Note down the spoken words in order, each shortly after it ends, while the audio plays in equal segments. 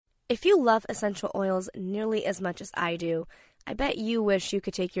If you love essential oils nearly as much as I do, I bet you wish you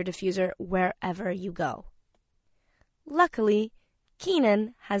could take your diffuser wherever you go. Luckily,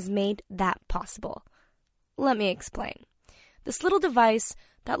 Keenan has made that possible. Let me explain. This little device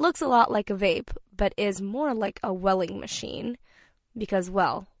that looks a lot like a vape, but is more like a welling machine, because,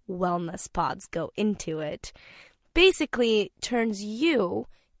 well, wellness pods go into it, basically turns you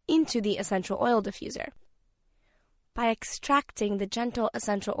into the essential oil diffuser. By extracting the gentle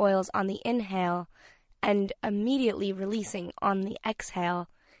essential oils on the inhale and immediately releasing on the exhale,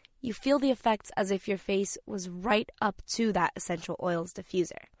 you feel the effects as if your face was right up to that essential oils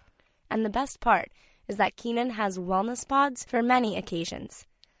diffuser. And the best part is that Keenan has wellness pods for many occasions.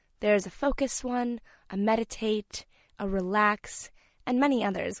 There's a focus one, a meditate, a relax, and many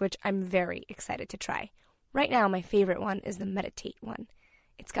others, which I'm very excited to try. Right now, my favorite one is the meditate one.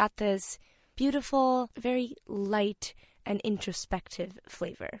 It's got this beautiful, very light and introspective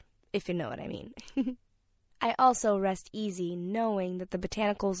flavor, if you know what I mean. I also rest easy knowing that the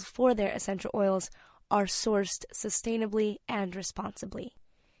botanicals for their essential oils are sourced sustainably and responsibly.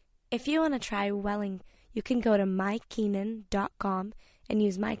 If you want to try welling, you can go to mykeenan.com and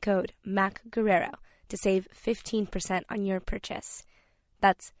use my code MacGuerrero to save 15% on your purchase.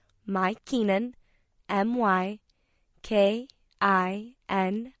 That's mykeenan,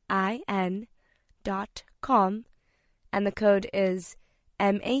 MYKININ.com, and the code is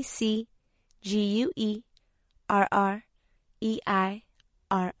MACGUERREIRO.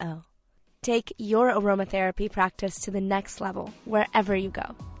 Take your aromatherapy practice to the next level wherever you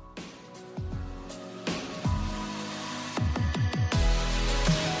go.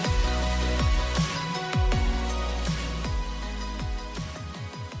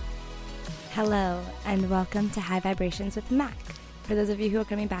 Hello, and welcome to High Vibrations with Mac. For those of you who are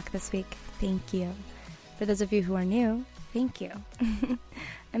coming back this week, thank you. For those of you who are new, thank you.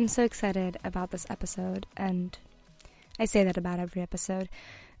 I'm so excited about this episode, and I say that about every episode,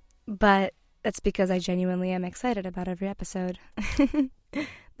 but that's because I genuinely am excited about every episode.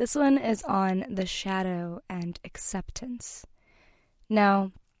 This one is on the shadow and acceptance.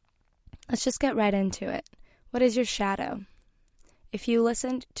 Now, let's just get right into it. What is your shadow? If you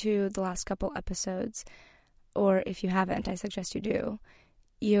listened to the last couple episodes, or if you haven't, I suggest you do,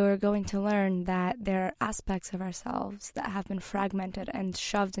 you're going to learn that there are aspects of ourselves that have been fragmented and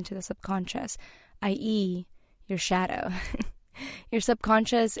shoved into the subconscious, i.e., your shadow. Your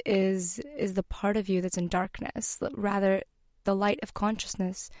subconscious is the part of you that's in darkness. Rather, the light of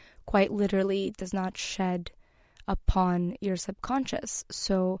consciousness quite literally does not shed upon your subconscious.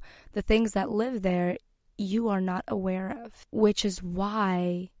 So the things that live there, you are not aware of, which is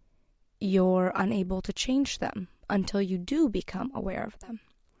why you're unable to change them until you do become aware of them.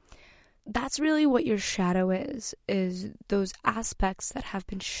 That's really what your shadow is those aspects that have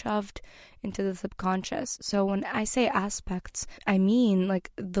been shoved into the subconscious. So when I say aspects, I mean like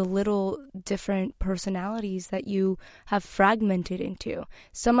the little different personalities that you have fragmented into,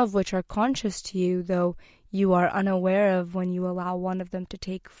 some of which are conscious to you, though you are unaware of when you allow one of them to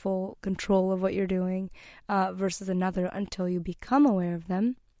take full control of what you're doing versus another until you become aware of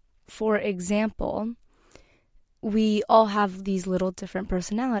them. For example, we all have these little different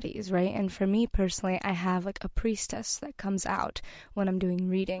personalities, right? And for me personally, I have like a priestess that comes out when I'm doing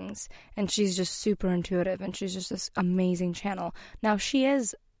readings, and she's just super intuitive, and she's just this amazing channel. Now, she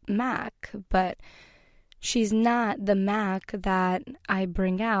is Mac, but she's not the Mac that I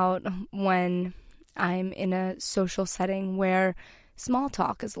bring out when I'm in a social setting where small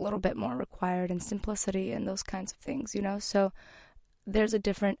talk is a little bit more required and simplicity and those kinds of things, you know? So there's a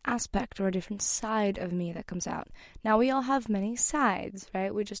different aspect or a different side of me that comes out. Now, we all have many sides,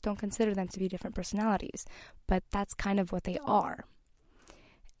 right? We just don't consider them to be different personalities, but that's kind of what they are.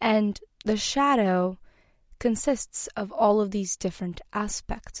 And the shadow consists of all of these different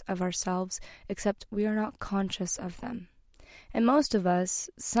aspects of ourselves, except we are not conscious of them. And most of us,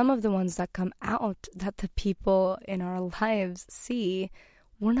 some of the ones that come out that the people in our lives see,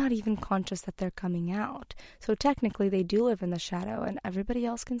 we're not even conscious that they're coming out. So technically they do live in the shadow and everybody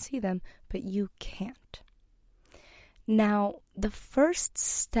else can see them, but you can't. Now, the first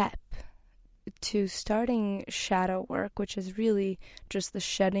step to starting shadow work, which is really just the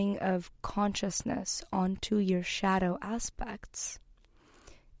shedding of consciousness onto your shadow aspects,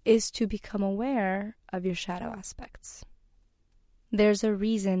 is to become aware of your shadow aspects. There's a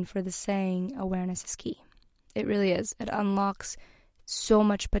reason for the saying, awareness is key. It really is. It unlocks so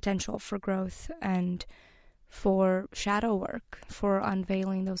much potential for growth and for shadow work, for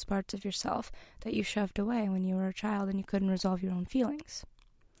unveiling those parts of yourself that you shoved away when you were a child and you couldn't resolve your own feelings.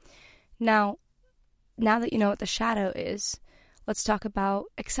 Now that you know what the shadow is, let's talk about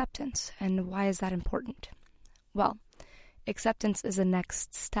acceptance and why is that important. Well, acceptance is the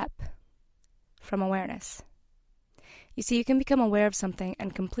next step from awareness. You see, you can become aware of something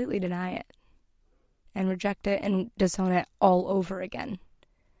and completely deny it and reject it and disown it all over again.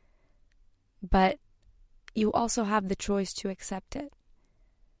 But you also have the choice to accept it.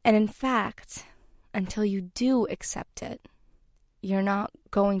 And in fact, until you do accept it, you're not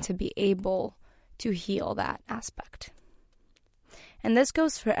going to be able to heal that aspect. And this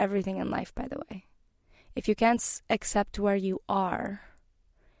goes for everything in life, by the way. If you can't accept where you are,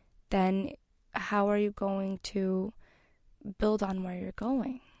 then how are you going to build on where you're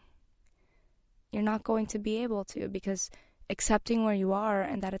going? You're not going to be able to, because accepting where you are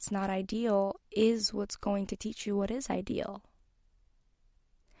and that it's not ideal is what's going to teach you what is ideal.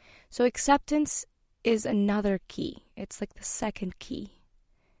 So acceptance is another key. It's like the second key,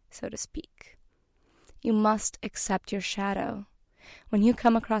 so to speak. You must accept your shadow. When you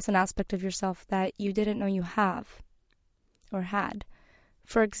come across an aspect of yourself that you didn't know you have or had,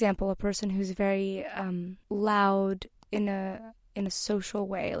 for example, a person who's very loud in a social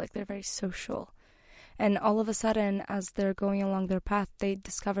way, like they're very social, and all of a sudden, as they're going along their path, they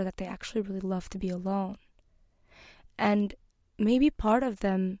discover that they actually really love to be alone. And maybe part of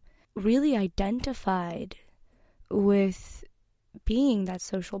them really identified with being that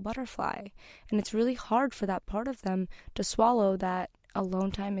social butterfly. And it's really hard for that part of them to swallow that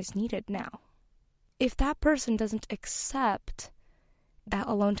alone time is needed now. If that person doesn't accept that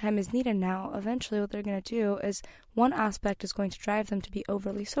alone time is needed now, eventually what they're going to do is one aspect is going to drive them to be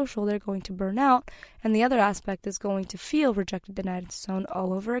overly social, they're going to burn out, and the other aspect is going to feel rejected, denied, and disowned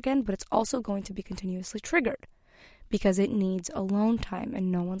all over again, but it's also going to be continuously triggered because it needs alone time and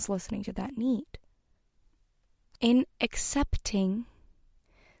no one's listening to that need. In accepting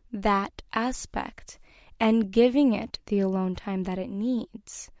that aspect and giving it the alone time that it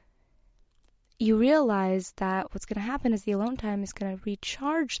needs, you realize that what's going to happen is the alone time is going to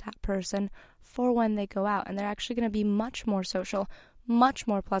recharge that person for when they go out. And they're actually going to be much more social, much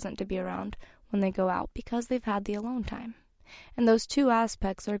more pleasant to be around when they go out because they've had the alone time. And those two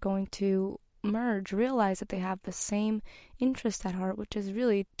aspects are going to merge, realize that they have the same interest at heart, which is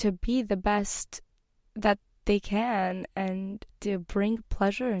really to be the best that they can and to bring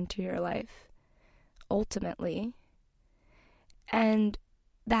pleasure into your life, ultimately. And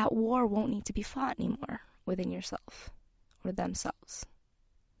that war won't need to be fought anymore within yourself or themselves.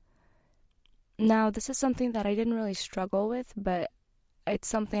 Now, this is something that I didn't really struggle with, but it's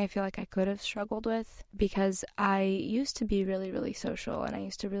something I feel like I could have struggled with because I used to be really, really social and I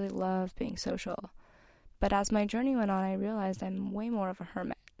used to really love being social. But as my journey went on, I realized I'm way more of a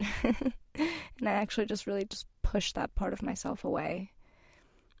hermit. And I actually just pushed that part of myself away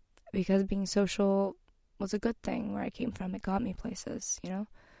because being social was a good thing where I came from. It got me places, you know?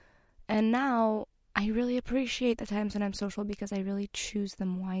 And now I really appreciate the times when I'm social because I really choose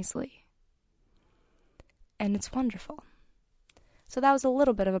them wisely. And it's wonderful. So that was a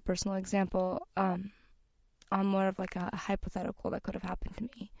little bit of a personal example on more of like a hypothetical that could have happened to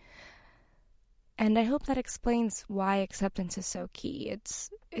me. And I hope that explains why acceptance is so key. It's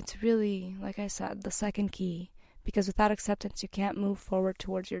really, like I said, the second key. Because without acceptance, you can't move forward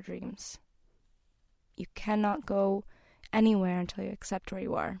towards your dreams. You cannot go anywhere until you accept where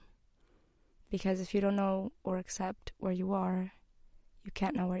you are. Because if you don't know or accept where you are, you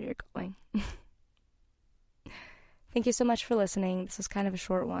can't know where you're going. Thank you so much for listening. This is kind of a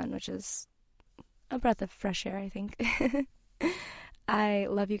short one, which is a breath of fresh air, I think. I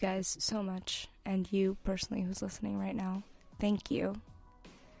love you guys so much, and you personally who's listening right now. Thank you.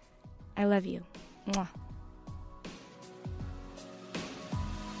 I love you. Mwah.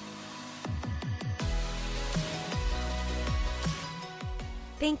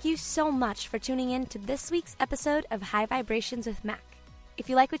 Thank you so much for tuning in to this week's episode of High Vibrations with Mac. If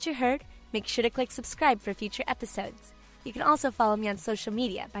you like what you heard, make sure to click subscribe for future episodes. You can also follow me on social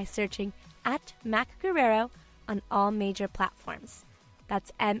media by searching @MacGuerrero on all major platforms.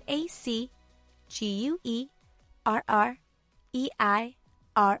 That's MacGuerrero.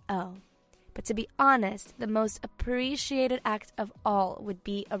 But to be honest, the most appreciated act of all would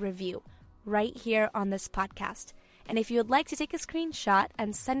be a review right here on this podcast. And if you would like to take a screenshot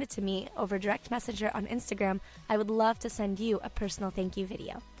and send it to me over direct messenger on Instagram, I would love to send you a personal thank you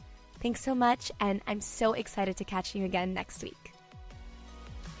video. Thanks so much, and I'm so excited to catch you again next week.